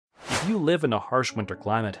If you live in a harsh winter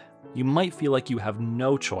climate, you might feel like you have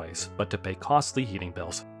no choice but to pay costly heating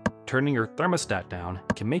bills. Turning your thermostat down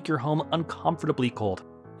can make your home uncomfortably cold.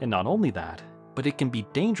 And not only that, but it can be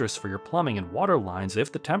dangerous for your plumbing and water lines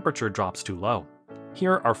if the temperature drops too low.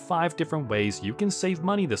 Here are 5 different ways you can save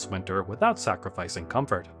money this winter without sacrificing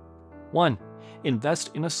comfort. 1. Invest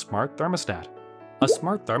in a smart thermostat. A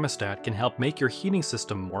smart thermostat can help make your heating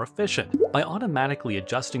system more efficient by automatically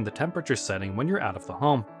adjusting the temperature setting when you're out of the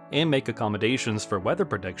home and make accommodations for weather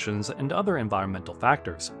predictions and other environmental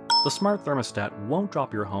factors. The smart thermostat won't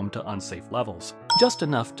drop your home to unsafe levels, just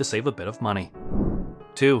enough to save a bit of money.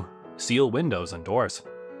 2. Seal windows and doors.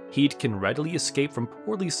 Heat can readily escape from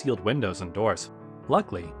poorly sealed windows and doors.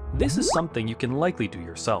 Luckily, this is something you can likely do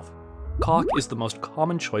yourself. Caulk is the most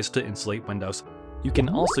common choice to insulate windows. You can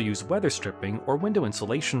also use weather stripping or window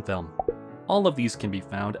insulation film. All of these can be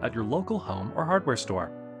found at your local home or hardware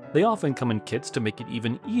store. They often come in kits to make it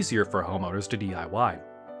even easier for homeowners to DIY.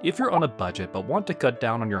 If you're on a budget but want to cut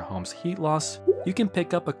down on your home's heat loss, you can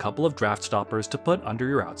pick up a couple of draft stoppers to put under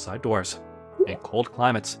your outside doors. In cold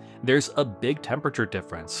climates, there's a big temperature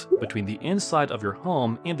difference between the inside of your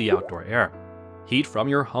home and the outdoor air. Heat from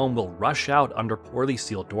your home will rush out under poorly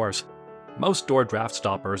sealed doors. Most door draft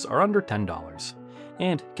stoppers are under $10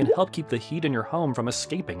 and can help keep the heat in your home from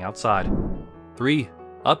escaping outside. 3.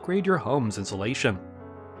 Upgrade your home's insulation.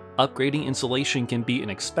 Upgrading insulation can be an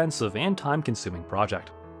expensive and time-consuming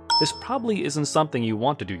project. This probably isn't something you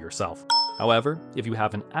want to do yourself. However, if you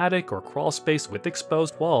have an attic or crawl space with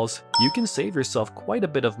exposed walls, you can save yourself quite a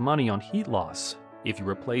bit of money on heat loss if you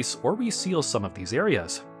replace or reseal some of these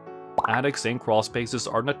areas. Attics and crawl spaces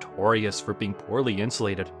are notorious for being poorly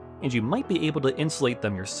insulated, and you might be able to insulate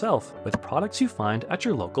them yourself with products you find at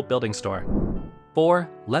your local building store. 4.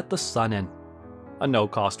 Let the sun in. A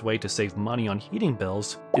no-cost way to save money on heating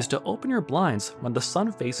bills is to open your blinds when the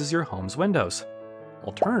sun faces your home's windows.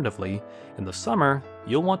 Alternatively, in the summer,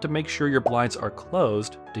 you'll want to make sure your blinds are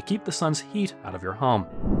closed to keep the sun's heat out of your home.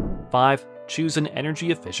 5. Choose an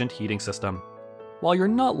energy-efficient heating system. While you're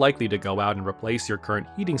not likely to go out and replace your current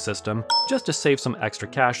heating system just to save some extra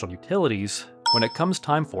cash on utilities, when it comes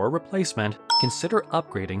time for a replacement, consider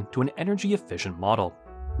upgrading to an energy-efficient model.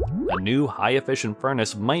 A new high-efficient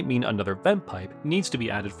furnace might mean another vent pipe needs to be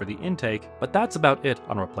added for the intake, but that's about it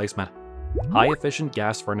on replacement. High-efficient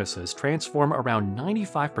gas furnaces transform around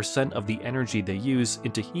 95% of the energy they use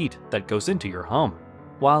into heat that goes into your home.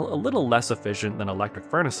 While a little less efficient than electric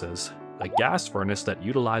furnaces, a gas furnace that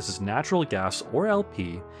utilizes natural gas or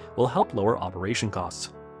LP will help lower operation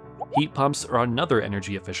costs. Heat pumps are another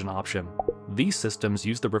energy-efficient option. These systems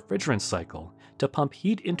use the refrigerant cycle to pump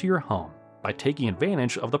heat into your home by taking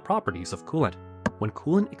advantage of the properties of coolant. When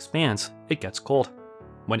coolant expands, it gets cold.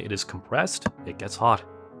 When it is compressed, it gets hot.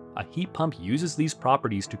 A heat pump uses these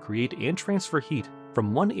properties to create and transfer heat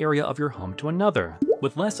from one area of your home to another,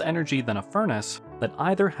 with less energy than a furnace that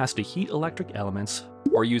either has to heat electric elements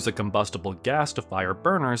or use a combustible gas to fire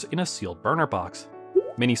burners in a sealed burner box.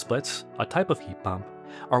 Mini splits, a type of heat pump,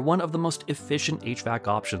 are one of the most efficient HVAC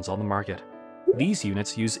options on the market. These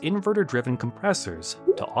units use inverter-driven compressors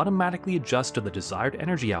to automatically adjust to the desired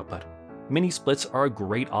energy output. Mini splits are a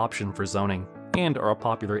great option for zoning and are a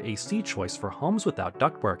popular AC choice for homes without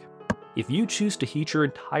ductwork. If you choose to heat your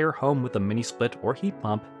entire home with a mini split or heat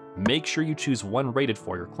pump, make sure you choose one rated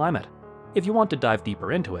for your climate. If you want to dive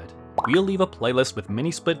deeper into it, we'll leave a playlist with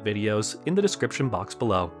mini split videos in the description box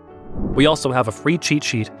below. We also have a free cheat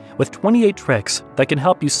sheet with 28 tricks that can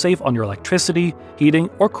help you save on your electricity, heating,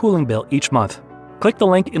 or cooling bill each month. Click the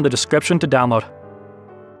link in the description to download.